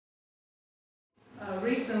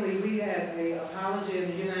recently we had an apology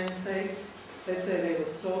in the United States. They said they were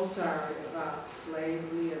so sorry about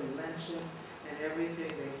slavery and lynching and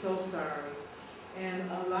everything. They're so sorry. And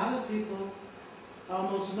a lot of people,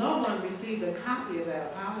 almost no one received a copy of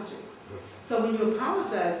that apology. So when you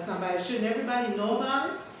apologize to somebody, shouldn't everybody know about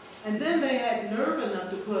it? And then they had nerve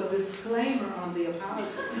enough to put a disclaimer on the apology.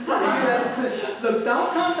 Look,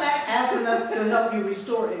 don't come back asking us to help you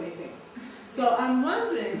restore anything. So I'm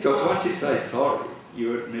wondering... Because once you say sorry,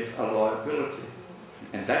 you admit a liability.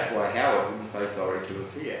 And that's why Howard wouldn't say sorry to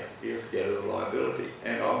us here. He was scared of the liability.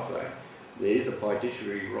 And I'm saying, there is a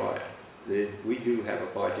fiduciary right. We do have a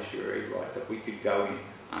fiduciary right that we could go in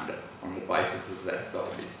under on the basis of that side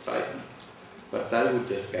of his statement. But they would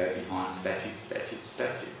just go behind statute.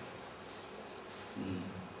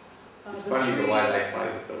 It's funny the way they play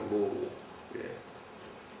with the law. Yeah.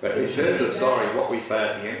 But in terms of sorry, what we say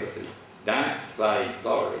at the embassy, don't say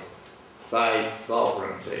sorry, say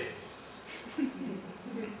sovereignty.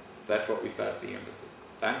 That's what we say at the embassy.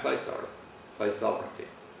 Don't say sorry, say sovereignty.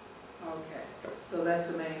 Okay, so that's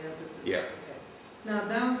the main emphasis. Yeah. Okay. Now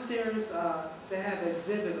downstairs, they have an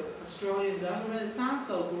exhibit of Australian government. It sounds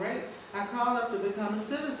so great. I called up to become a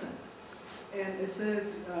citizen. And it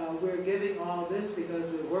says we're giving all this because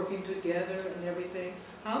we're working together and everything.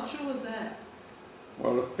 How true is that?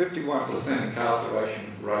 Well, the 51%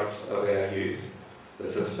 incarceration rates of our youth,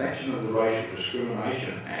 the suspension of the Racial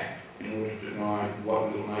Discrimination Act in order to deny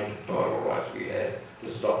what little native title rights we had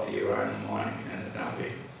to stop the uranium mining and the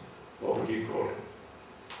dumping. What would you call it?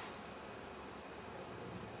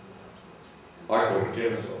 I call it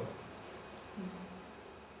genocide.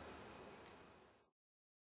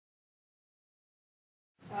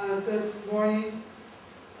 Good morning.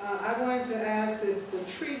 I wanted to ask if the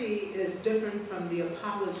treaty is different from the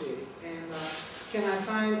apology, and can I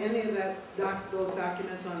find any of those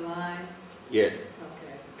documents online? Yes.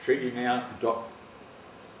 Okay. Treaty I'm now.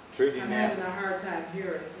 having a hard time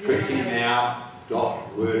hearing.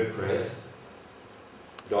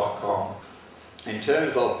 TreatyNow.wordpress.com. In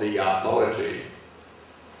terms of the apology,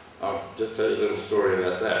 I'll just tell you a little story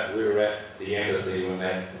about that. We were at the embassy when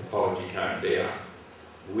that apology came down.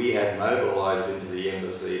 We had mobilised into the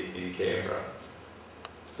embassy in Canberra,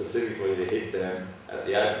 specifically to hit them at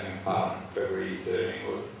the opening of Parliament, February 13.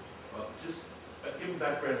 Well, just give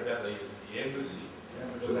background about the embassy,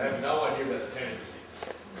 because I have no idea about the embassy.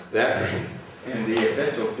 That and the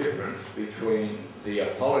essential difference between the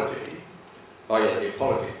apology, the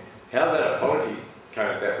apology. How that apology came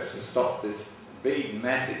about was to stop this big,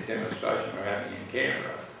 massive demonstration we're having in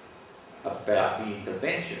Canberra about the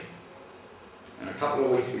intervention. And a couple of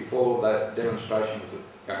weeks before that demonstration was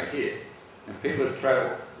going to hit, and people had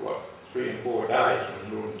travelled, 3 and 4 days from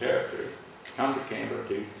the Northern Territory, come to Canberra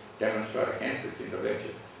to demonstrate against this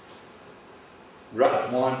intervention. Rudd's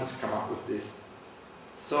mind has come up with this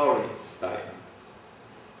sorry statement.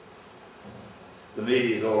 The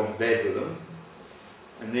media's all in bed with them,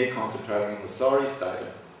 and they're concentrating on the sorry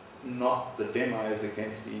statement, not the demos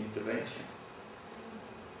against the intervention.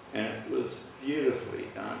 And it was beautifully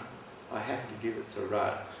done. I have to give it to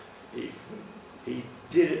Rudd. He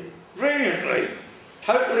did it brilliantly,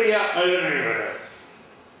 totally outmaneuvered us.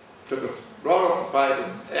 Took us right off the papers,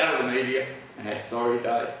 out of the media, and had sorry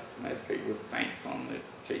day. And had people with thanks on the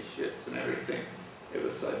t-shirts and everything. It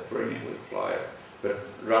was so brilliantly played. But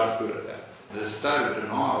Rudd's good at that. The state of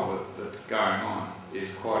denial that's going on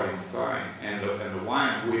is quite insane, and the way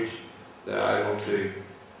in which they're able to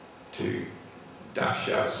duck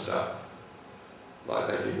shove stuff like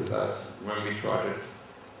they did with us when we tried to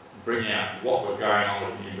bring out what was going on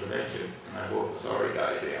with the intervention, and they brought the sorry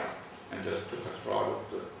day down and just took us right off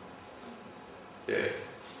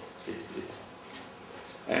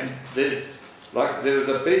and there was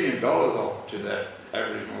 $1 billion off to that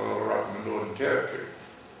Aboriginal elder up in the Northern Territory.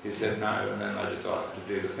 He said no, and then they decided to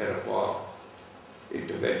do the pedophile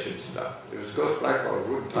intervention stuff. It was because blackfellas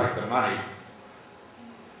wouldn't take the money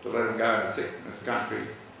to let them go into sickness country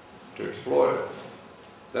to exploit it.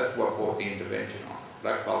 That's what brought the intervention on.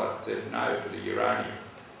 Blackfella said no to the uranium.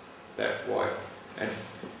 That's why. And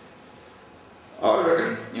I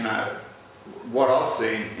reckon, what I've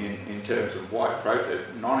seen in terms of white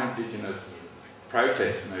protest, non-Indigenous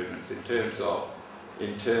protest movements, in terms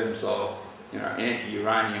of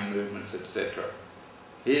anti-uranium movements, etc.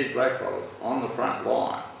 Here's blackfellas on the front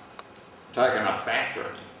line, taking up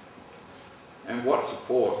battery. And what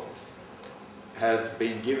support has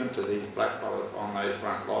been given to these blackfellas on those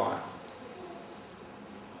front lines?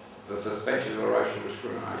 The suspension of the Racial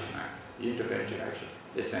Discrimination Act, the Intervention Action,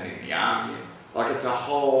 they're sending the army in. Like it's a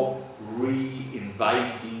whole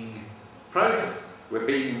re-invading process. We're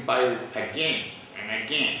being invaded again and and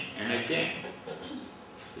again and again.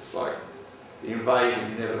 It's like the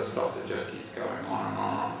invasion never stops, it just keeps going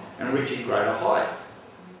on and reaching greater heights.